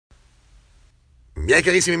Miei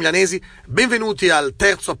carissimi milanesi, benvenuti al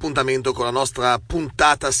terzo appuntamento con la nostra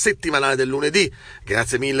puntata settimanale del lunedì.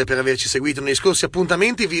 Grazie mille per averci seguito negli scorsi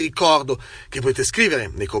appuntamenti. Vi ricordo che potete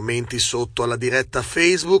scrivere nei commenti sotto alla diretta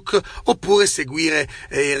Facebook oppure seguire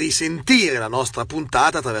e risentire la nostra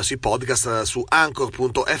puntata attraverso i podcast su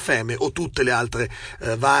Anchor.fm o tutte le altre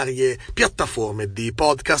varie piattaforme di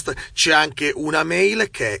podcast. C'è anche una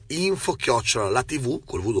mail che è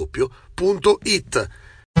info@latv.it.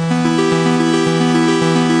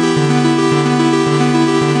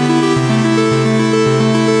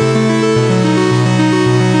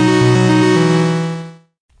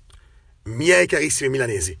 Miei carissimi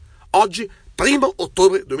milanesi, oggi, 1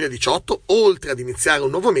 ottobre 2018, oltre ad iniziare un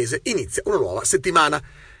nuovo mese, inizia una nuova settimana.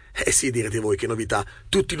 Eh sì, direte voi, che novità,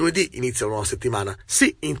 tutti i lunedì inizia una nuova settimana.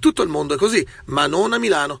 Sì, in tutto il mondo è così, ma non a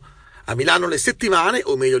Milano. A Milano le settimane,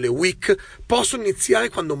 o meglio le week, possono iniziare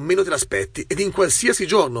quando meno te l'aspetti ed in qualsiasi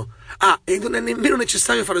giorno. E non è nemmeno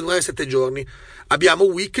necessario farle durare 7 giorni. Abbiamo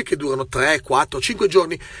week che durano 3, 4, 5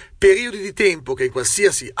 giorni, periodi di tempo che in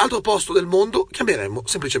qualsiasi altro posto del mondo chiameremmo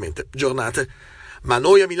semplicemente giornate. Ma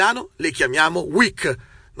noi a Milano le chiamiamo week,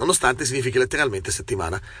 nonostante significhi letteralmente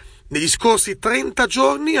settimana. Negli scorsi 30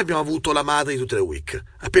 giorni abbiamo avuto la madre di tutte le week.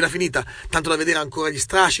 Appena finita, tanto da vedere ancora gli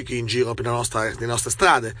strascichi in giro per le nostre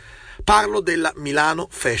strade. Parlo della Milano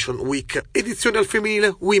Fashion Week, edizione al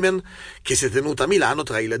femminile Women, che si è tenuta a Milano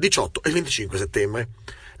tra il 18 e il 25 settembre.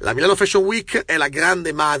 La Milano Fashion Week è la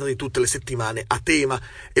grande madre di tutte le settimane a tema,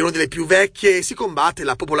 è una delle più vecchie e si combatte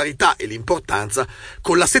la popolarità e l'importanza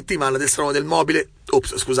con la settimana del Salone del Mobile,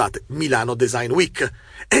 Milano Design Week.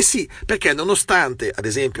 Eh sì, perché nonostante, ad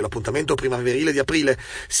esempio, l'appuntamento primaverile di aprile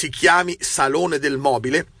si chiami Salone del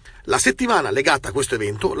Mobile, la settimana legata a questo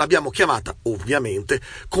evento l'abbiamo chiamata, ovviamente,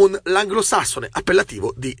 con l'anglosassone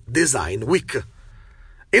appellativo di Design Week.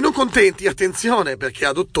 E non contenti, attenzione, perché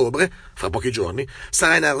ad ottobre, fra pochi giorni,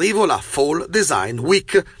 sarà in arrivo la Fall Design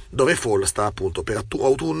Week, dove fall sta appunto per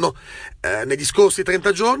autunno. Negli scorsi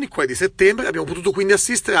 30 giorni, quelli di settembre, abbiamo potuto quindi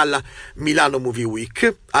assistere alla Milano Movie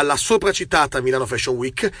Week, alla sopracitata Milano Fashion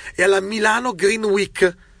Week e alla Milano Green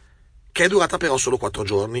Week, che è durata però solo 4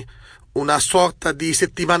 giorni. Una sorta di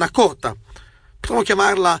settimana corta. Potremmo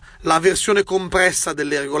chiamarla la versione compressa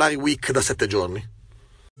delle regolari week da 7 giorni.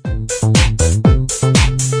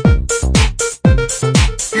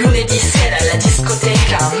 Lunedì sera alla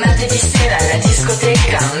discoteca, martedì sera alla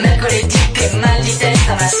discoteca, mercoledì che mal di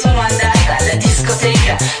testa ma sono andata alla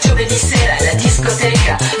discoteca, giovedì sera alla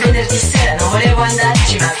discoteca, venerdì sera non volevo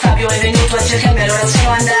andarci ma Fabio è venuto a cercarmi allora sono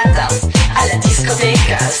andata alla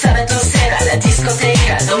discoteca, sabato sera alla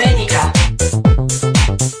discoteca, domenica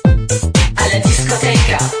alla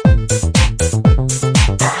discoteca.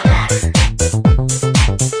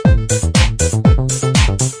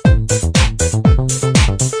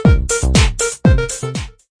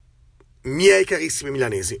 Miei carissimi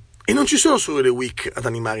milanesi, e non ci sono solo le week ad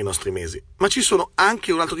animare i nostri mesi, ma ci sono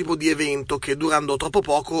anche un altro tipo di evento che durando troppo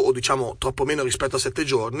poco, o diciamo troppo meno rispetto a 7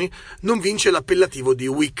 giorni, non vince l'appellativo di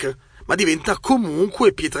week, ma diventa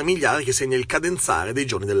comunque pietra miliare che segna il cadenzare dei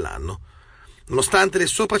giorni dell'anno. Nonostante le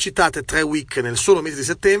sopracitate 3 week nel solo mese di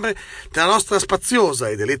settembre, nella nostra spaziosa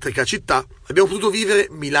ed elettrica città abbiamo potuto vivere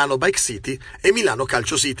Milano Bike City e Milano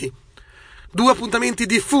Calcio City. 2 appuntamenti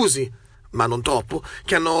diffusi, ma non troppo,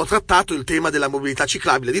 che hanno trattato il tema della mobilità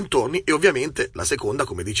ciclabile dintorni e ovviamente la seconda,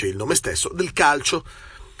 come dice il nome stesso, del calcio.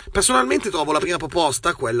 Personalmente trovo la prima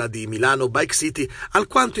proposta, quella di Milano Bike City,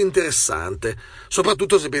 alquanto interessante,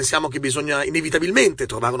 soprattutto se pensiamo che bisogna inevitabilmente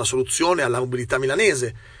trovare una soluzione alla mobilità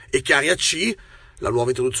milanese e che area C, la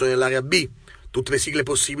nuova introduzione dell'area B, tutte le sigle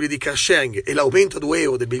possibili di car sharing e l'aumento a 2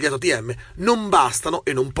 euro del biglietto ATM non bastano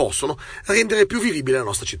e non possono rendere più vivibile la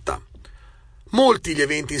nostra città. Molti gli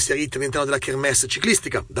eventi inseriti all'interno della kermesse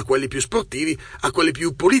ciclistica, da quelli più sportivi a quelli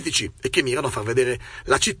più politici e che mirano a far vedere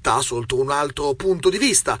la città sotto un altro punto di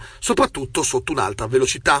vista, soprattutto sotto un'alta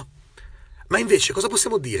velocità. Ma invece cosa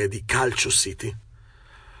possiamo dire di Calcio City?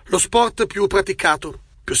 Lo sport più praticato,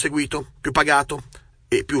 più seguito, più pagato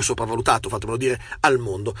e più sopravvalutato, fatemelo dire, al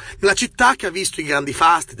mondo. Nella città che ha visto i grandi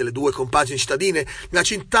fasti delle 2 compagini cittadine, nella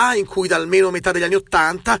città in cui da almeno metà degli anni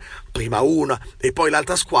 '80, prima una e poi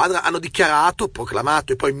l'altra squadra, hanno dichiarato,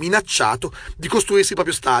 proclamato e poi minacciato di costruirsi il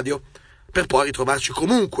proprio stadio, per poi ritrovarci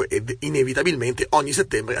comunque ed inevitabilmente ogni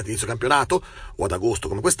settembre ad inizio campionato, o ad agosto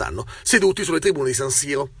come quest'anno, seduti sulle tribune di San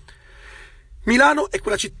Siro. Milano è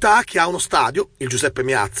quella città che ha uno stadio, il Giuseppe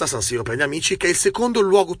Meazza, San Siro per gli amici, che è il secondo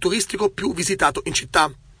luogo turistico più visitato in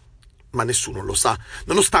città. Ma nessuno lo sa,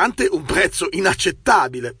 nonostante un prezzo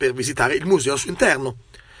inaccettabile per visitare il museo al suo interno.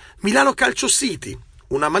 Milano Calcio City,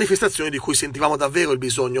 una manifestazione di cui sentivamo davvero il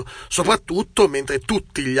bisogno, soprattutto mentre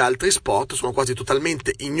tutti gli altri sport sono quasi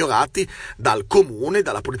totalmente ignorati dal comune,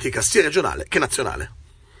 dalla politica sia regionale che nazionale.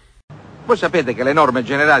 Voi sapete che le norme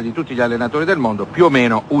generali di tutti gli allenatori del mondo più o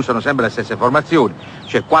meno usano sempre le stesse formazioni,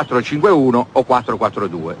 cioè 4-5-1 o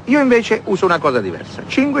 4-4-2. Io invece uso una cosa diversa,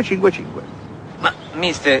 5-5-5. Ma,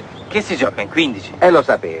 mister, che si gioca in 15? Lo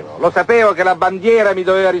sapevo che la bandiera mi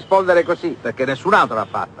doveva rispondere così, perché nessun altro l'ha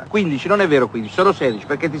fatta. 15 non è vero 15, sono 16,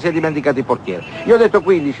 perché ti sei dimenticato il portiere. Io ho detto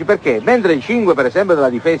 15 perché, mentre i 5 per esempio della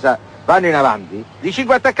difesa vanno in avanti, i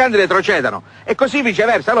 5 attaccanti retrocedano, e così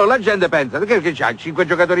viceversa. Allora la gente pensa, perché c'ha 5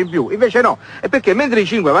 giocatori in più? Invece no, è perché mentre i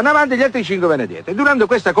 5 vanno avanti, gli altri 5 vanno dietro. E durante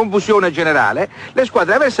questa confusione generale, le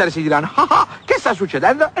squadre avversarie si diranno, che sta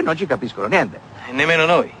succedendo? E non ci capiscono niente. E nemmeno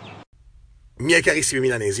noi. Miei carissimi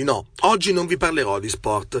milanesi, no, oggi non vi parlerò di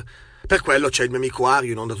sport. Per quello c'è il mio amico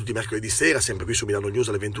Ario in onda tutti i mercoledì sera, sempre qui su Milano News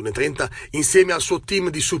alle 21:30, insieme al suo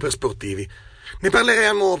team di super sportivi. Ne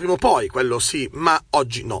parleremo prima o poi, quello sì, ma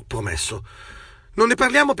oggi no, promesso. Non ne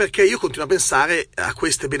parliamo perché io continuo a pensare a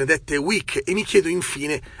queste benedette week e mi chiedo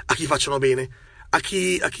infine a chi facciano bene, a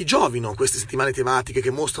chi giovino queste settimane tematiche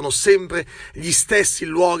che mostrano sempre gli stessi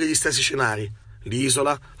luoghi e gli stessi scenari.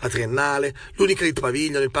 L'Isola, la Triennale, l'Unicredit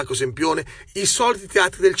Pavilion, il Parco Sempione, i soliti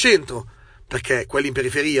teatri del centro, perché quelli in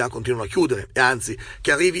periferia continuano a chiudere, e anzi,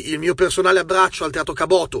 che arrivi il mio personale abbraccio al Teatro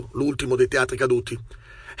Caboto, l'ultimo dei teatri caduti.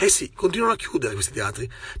 Eh sì, continuano a chiudere questi teatri,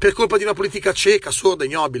 per colpa di una politica cieca, sorda e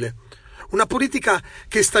ignobile. Una politica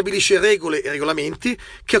che stabilisce regole e regolamenti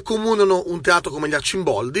che accomunano un teatro come gli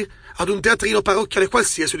Arcimboldi ad un teatrino parrocchiale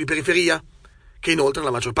qualsiasi di periferia, che inoltre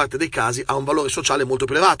nella maggior parte dei casi ha un valore sociale molto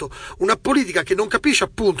più elevato, una politica che non capisce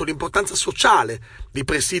appunto l'importanza sociale di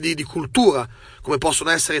presidi di cultura, come possono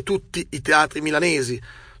essere tutti i teatri milanesi,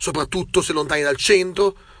 soprattutto se lontani dal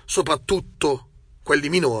centro, soprattutto quelli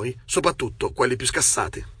minori, soprattutto quelli più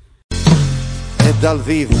scassati. E dal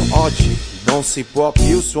vivo oggi non si può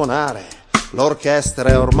più suonare, l'orchestra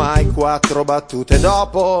è ormai 4 battute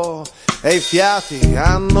dopo, e i fiati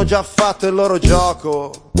hanno già fatto il loro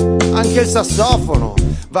gioco. Anche il sassofono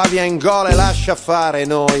va via in gola e lascia fare,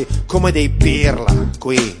 noi come dei pirla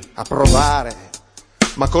qui a provare.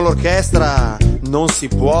 Ma con l'orchestra non si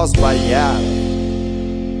può sbagliare.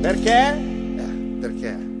 Perché?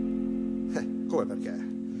 Perché? Come perché?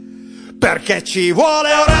 Perché ci vuole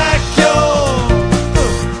orecchio,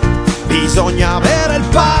 bisogna avere il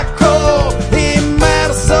pacco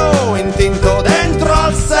immerso, intinto dentro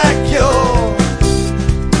al secchio,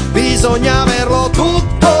 bisogna averlo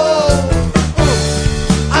tutto,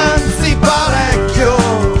 anzi parecchio,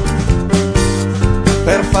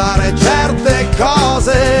 per fare certe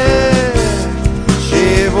cose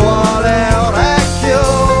ci vuole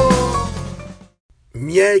orecchio.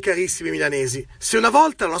 Miei carissimi milanesi, se una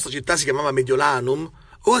volta la nostra città si chiamava Mediolanum,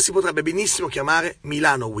 ora si potrebbe benissimo chiamare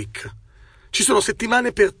Milano Week. Ci sono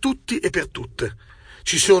settimane per tutti e per tutte.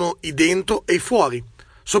 Ci sono i dentro e i fuori.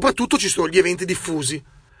 Soprattutto ci sono gli eventi diffusi.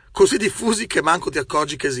 Così diffusi che manco ti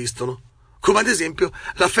accorgi che esistono. Come ad esempio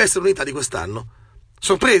la festa dell'unità di quest'anno.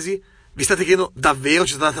 Sorpresi? Vi state chiedendo davvero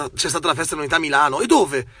c'è stata la festa dell'unità a Milano? E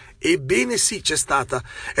dove? Ebbene sì, c'è stata.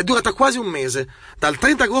 È durata quasi un mese, dal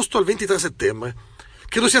 30 agosto al 23 settembre.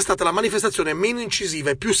 Credo sia stata la manifestazione meno incisiva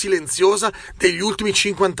e più silenziosa degli ultimi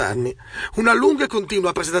 50 anni. Una lunga e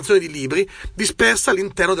continua presentazione di libri dispersa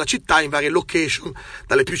all'interno della città in varie location,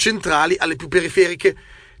 dalle più centrali alle più periferiche,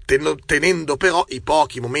 tenendo però i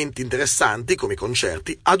pochi momenti interessanti, come i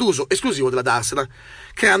concerti, ad uso esclusivo della Darsena,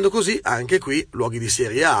 creando così anche qui luoghi di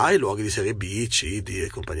serie A e luoghi di serie B, C, D e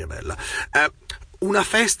compagnia bella. Una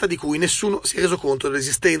festa di cui nessuno si è reso conto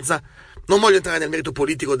dell'esistenza. Non voglio entrare nel merito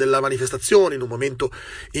politico della manifestazione, in un momento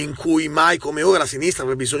in cui mai come ora la sinistra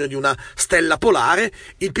aveva bisogno di una stella polare,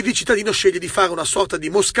 il PD cittadino sceglie di fare una sorta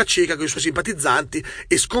di mosca cieca con i suoi simpatizzanti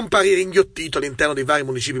e scomparire inghiottito all'interno dei vari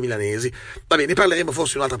municipi milanesi. Va bene, ne parleremo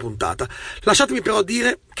forse in un'altra puntata. Lasciatemi però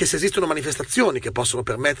dire che se esistono manifestazioni che possono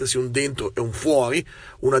permettersi un dentro e un fuori,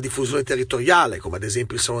 una diffusione territoriale, come ad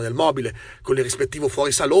esempio il Salone del Mobile con il rispettivo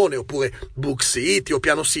fuori salone, oppure Book City o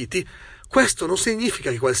Piano City, questo non significa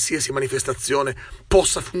che qualsiasi manifestazione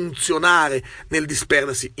possa funzionare nel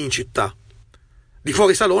disperdersi in città. Di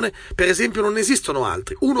fuori salone, per esempio, non esistono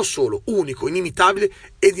altri, uno solo, unico, inimitabile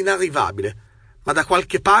ed inarrivabile, ma da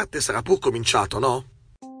qualche parte sarà pur cominciato, no?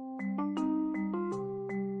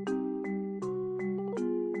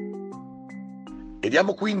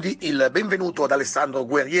 diamo quindi il benvenuto ad Alessandro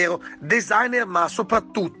Guerriero, designer ma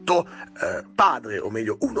soprattutto padre, o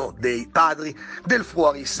meglio uno dei padri del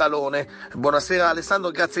fuorisalone. Buonasera Alessandro,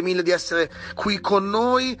 grazie mille di essere qui con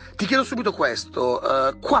noi. Ti chiedo subito questo,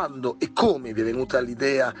 quando e come vi è venuta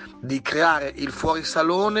l'idea di creare il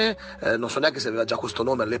fuorisalone? Non so neanche se aveva già questo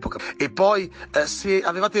nome all'epoca, e poi se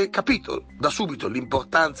avevate capito da subito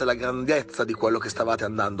l'importanza e la grandezza di quello che stavate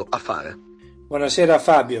andando a fare. Buonasera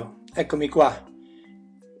Fabio, eccomi qua.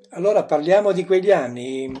 Allora parliamo di quegli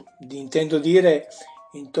anni, intendo dire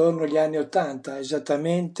intorno agli anni 80,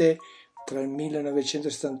 esattamente tra il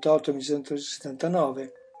 1978 e il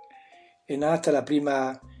 1979. È nata la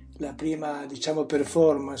prima diciamo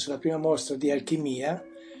performance, la prima mostra di alchimia,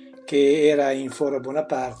 che era in Foro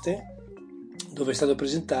Bonaparte, dove è stato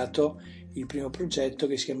presentato il primo progetto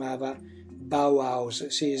che si chiamava Bauhaus,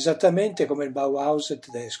 sì, esattamente come il Bauhaus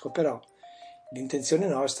tedesco, però l'intenzione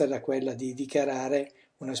nostra era quella di dichiarare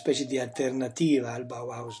una specie di alternativa al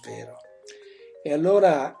Bauhaus vero. E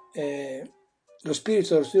allora lo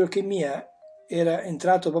spirito dello studio alchimia era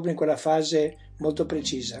entrato proprio in quella fase molto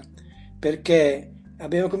precisa, perché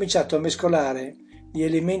abbiamo cominciato a mescolare gli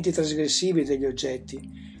elementi trasgressivi degli oggetti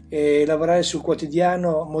e lavorare sul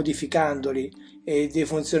quotidiano modificandoli e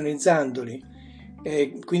defunzionalizzandoli.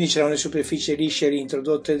 Quindi c'erano le superfici lisce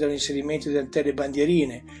introdotte dall'inserimento di antenne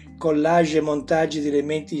bandierine, collage e montaggi di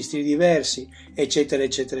elementi di stili diversi, eccetera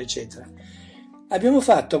eccetera eccetera. Abbiamo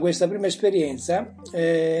fatto questa prima esperienza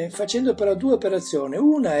facendo però due operazioni.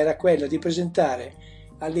 Una era quella di presentare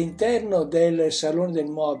all'interno del Salone del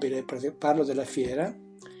Mobile, parlo della fiera,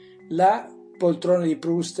 la poltrona di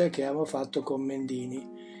Proust che avevamo fatto con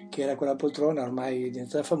Mendini, che era quella poltrona ormai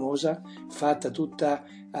diventata famosa, fatta tutta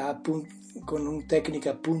con una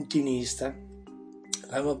tecnica puntinista.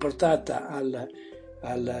 L'abbiamo portata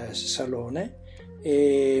al salone,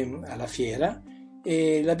 alla fiera,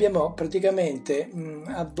 e l'abbiamo praticamente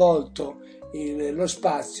avvolto lo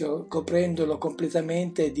spazio coprendolo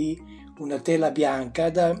completamente di una tela bianca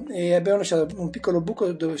e abbiamo lasciato un piccolo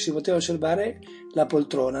buco dove si poteva osservare la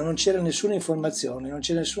poltrona. Non c'era nessuna informazione, non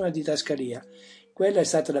c'era nessuna didascalia. Quella è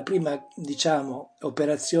stata la prima, diciamo,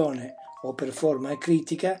 operazione o performance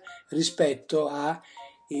critica rispetto a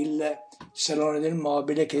il Salone del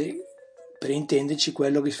Mobile, che per intenderci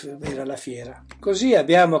quello che era la fiera. Così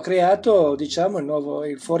abbiamo creato, diciamo,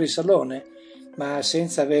 il fuorisalone, ma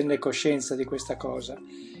senza averne coscienza di questa cosa.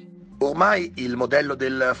 Ormai il modello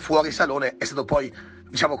del fuorisalone è stato poi,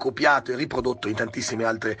 diciamo, copiato e riprodotto in tantissime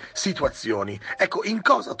altre situazioni. Ecco, in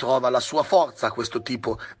cosa trova la sua forza questo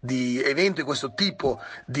tipo di evento e questo tipo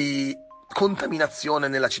di contaminazione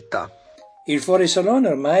nella città? Il fuorisalone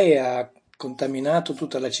ormai ha contaminato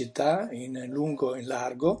tutta la città, in lungo e in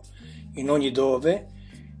largo, in ogni dove,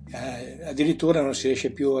 addirittura non si riesce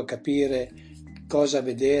più a capire cosa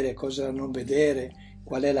vedere, cosa non vedere,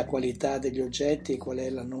 qual è la qualità degli oggetti e qual è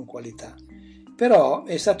la non qualità. Però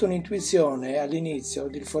è stata un'intuizione all'inizio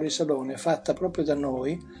del fuorisalone fatta proprio da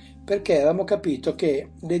noi, perché avevamo capito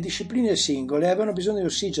che le discipline singole avevano bisogno di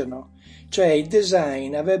ossigeno, cioè il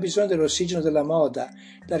design aveva bisogno dell'ossigeno della moda,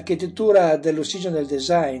 l'architettura dell'ossigeno del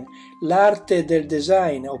design, l'arte del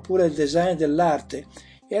design oppure il design dell'arte.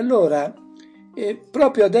 E allora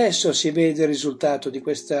proprio adesso si vede il risultato di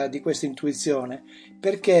questa intuizione,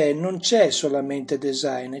 perché non c'è solamente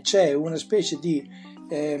design, c'è una specie di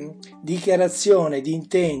dichiarazione di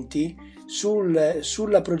intenti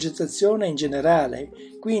sulla progettazione in generale.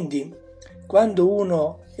 Quindi quando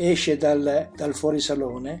uno esce dal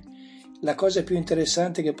fuorisalone, la cosa più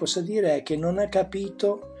interessante che possa dire è che non ha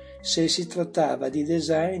capito se si trattava di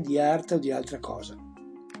design, di arte o di altra cosa.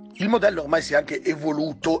 Il modello ormai si è anche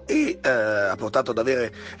evoluto e ha portato ad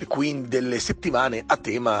avere quindi delle settimane a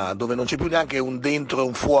tema dove non c'è più neanche un dentro e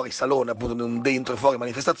un fuori salone, appunto un dentro e fuori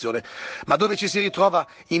manifestazione, ma dove ci si ritrova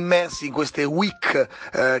immersi in queste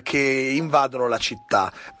week che invadono la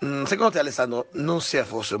città. Secondo te, Alessandro, non si è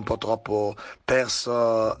forse un po' troppo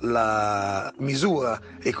perso la misura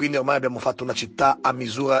e quindi ormai abbiamo fatto una città a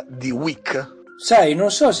misura di week? Sai, non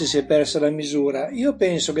so se si è persa la misura. Io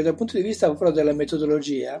penso che dal punto di vista proprio della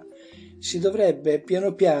metodologia si dovrebbe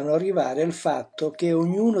piano piano arrivare al fatto che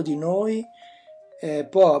ognuno di noi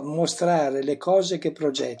può mostrare le cose che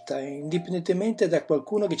progetta, indipendentemente da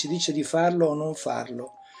qualcuno che ci dice di farlo o non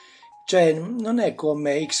farlo. Cioè non è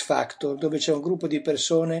come X Factor, dove c'è un gruppo di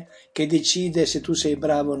persone che decide se tu sei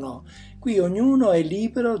bravo o no. Qui ognuno è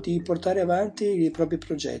libero di portare avanti i propri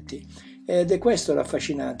progetti. Ed è questo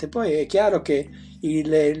l'affascinante. Poi è chiaro che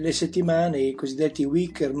le settimane, i cosiddetti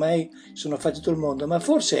week, ormai sono fatti tutto il mondo, ma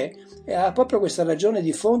forse ha proprio questa ragione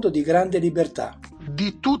di fondo di grande libertà.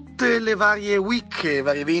 di tutte le varie week, i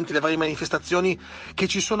vari eventi, le varie manifestazioni che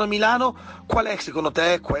ci sono a Milano, qual è secondo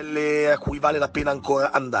te quelle a cui vale la pena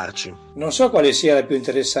ancora andarci? Non so quale sia la più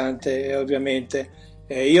interessante, ovviamente.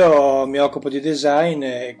 Io mi occupo di design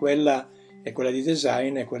e quella di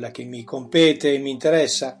design è quella che mi compete e mi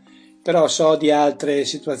interessa, però so di altre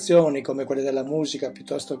situazioni come quelle della musica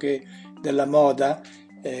piuttosto che della moda,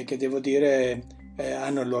 che devo dire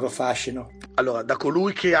hanno il loro fascino. Allora, da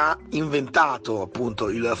colui che ha inventato appunto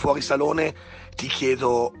il fuorisalone, ti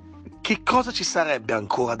chiedo che cosa ci sarebbe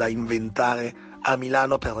ancora da inventare a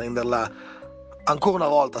Milano per renderla ancora una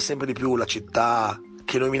volta sempre di più la città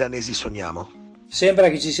che noi milanesi sogniamo. Sembra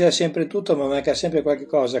che ci sia sempre tutto, ma manca sempre qualche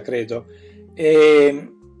cosa, credo.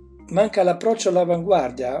 E manca l'approccio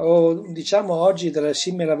all'avanguardia, o diciamo oggi della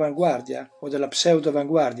simile avanguardia o della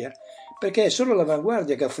pseudo-avanguardia, perché è solo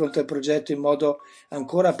l'avanguardia che affronta il progetto in modo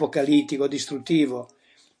ancora apocalittico, distruttivo,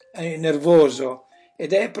 nervoso,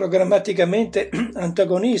 ed è programmaticamente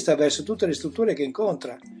antagonista verso tutte le strutture che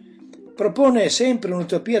incontra. Propone sempre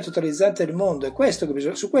un'utopia totalizzante del mondo, è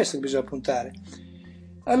su questo che bisogna puntare.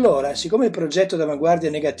 Allora, siccome il progetto d'avanguardia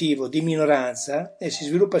è negativo, di minoranza, e si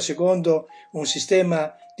sviluppa secondo un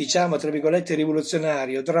sistema, diciamo, tra virgolette,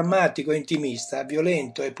 rivoluzionario, drammatico, intimista,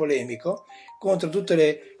 violento e polemico, contro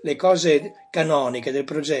tutte le cose canoniche del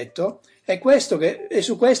progetto, è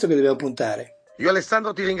su questo che dobbiamo puntare. Io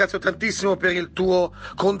Alessandro ti ringrazio tantissimo per il tuo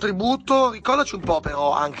contributo, ricordaci un po'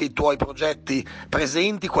 però anche i tuoi progetti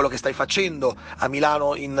presenti, quello che stai facendo a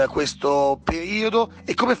Milano in questo periodo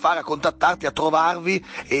e come fare a contattarti, a trovarvi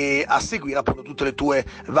e a seguire appunto tutte le tue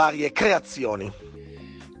varie creazioni.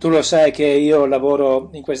 Tu lo sai che io lavoro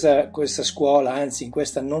in questa scuola, anzi in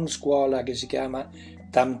questa non scuola che si chiama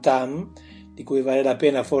Tam Tam, di cui vale la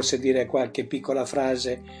pena forse dire qualche piccola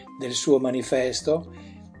frase del suo manifesto,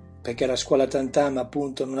 perché la scuola Tam Tam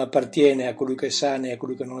appunto non appartiene a colui che sa né a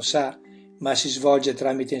colui che non sa, ma si svolge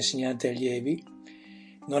tramite insegnanti e allievi,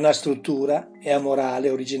 non ha struttura, è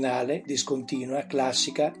amorale, originale, discontinua,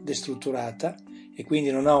 classica, destrutturata e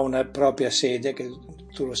quindi non ha una propria sede, che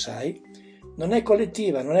tu lo sai, non è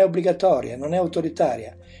collettiva, non è obbligatoria, non è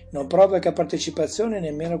autoritaria, non provoca partecipazione e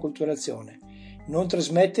nemmeno acculturazione, non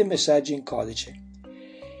trasmette messaggi in codice.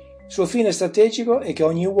 Il suo fine strategico è che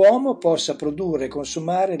ogni uomo possa produrre e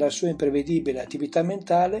consumare la sua imprevedibile attività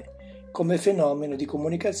mentale come fenomeno di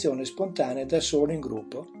comunicazione spontanea da solo in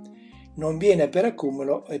gruppo. Non viene per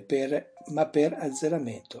accumulo ma per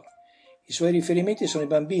azzeramento. I suoi riferimenti sono i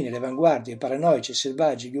bambini, le avanguardie, i paranoici, i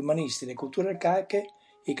selvaggi, gli umanisti, le culture arcaiche,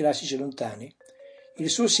 i classici lontani. Il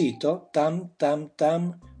suo sito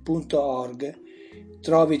tamtamtam.org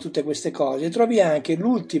trovi tutte queste cose e trovi anche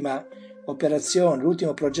l'ultima operazione,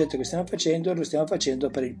 l'ultimo progetto che stiamo facendo, e lo stiamo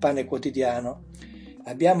facendo per il pane quotidiano.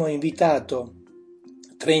 Abbiamo invitato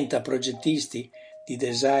 30 progettisti di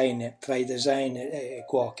design, tra i design e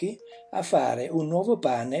cuochi, a fare un nuovo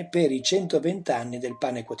pane per i 120 anni del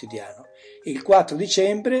pane quotidiano. Il 4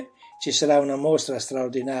 dicembre ci sarà una mostra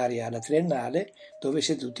straordinaria alla Triennale dove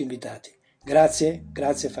siete tutti invitati. Grazie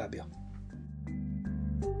Fabio.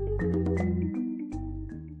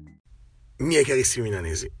 Miei carissimi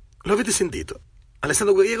milanesi, lo avete sentito?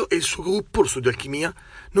 Alessandro Guerriero e il suo gruppo, lo Studio Alchimia,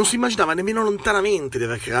 non si immaginava nemmeno lontanamente di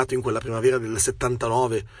aver creato in quella primavera del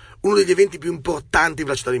 79 uno degli eventi più importanti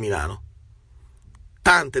per la città di Milano.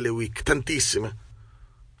 Tante le week, tantissime.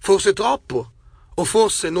 Forse troppo, o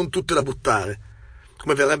forse non tutte da buttare,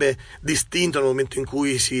 come verrebbe distinto nel momento in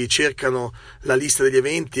cui si cercano la lista degli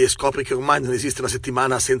eventi e scopri che ormai non esiste una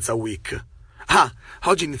settimana senza week. Ah,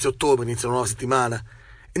 oggi inizia ottobre, inizia una nuova settimana,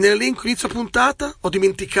 e nell'elenco inizio puntata ho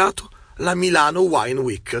dimenticato la Milano Wine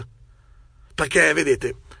Week. Perché,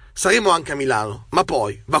 vedete, saremo anche a Milano, ma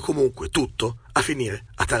poi va comunque tutto a finire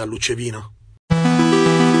a Tarallucce Vino.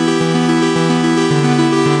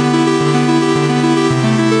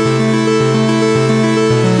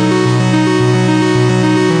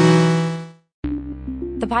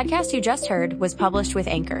 The podcast you just heard was published with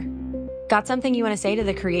Anchor. Got something you want to say to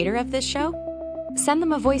the creator of this show? Send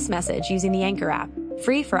them a voice message using the Anchor app,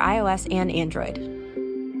 free for iOS and Android.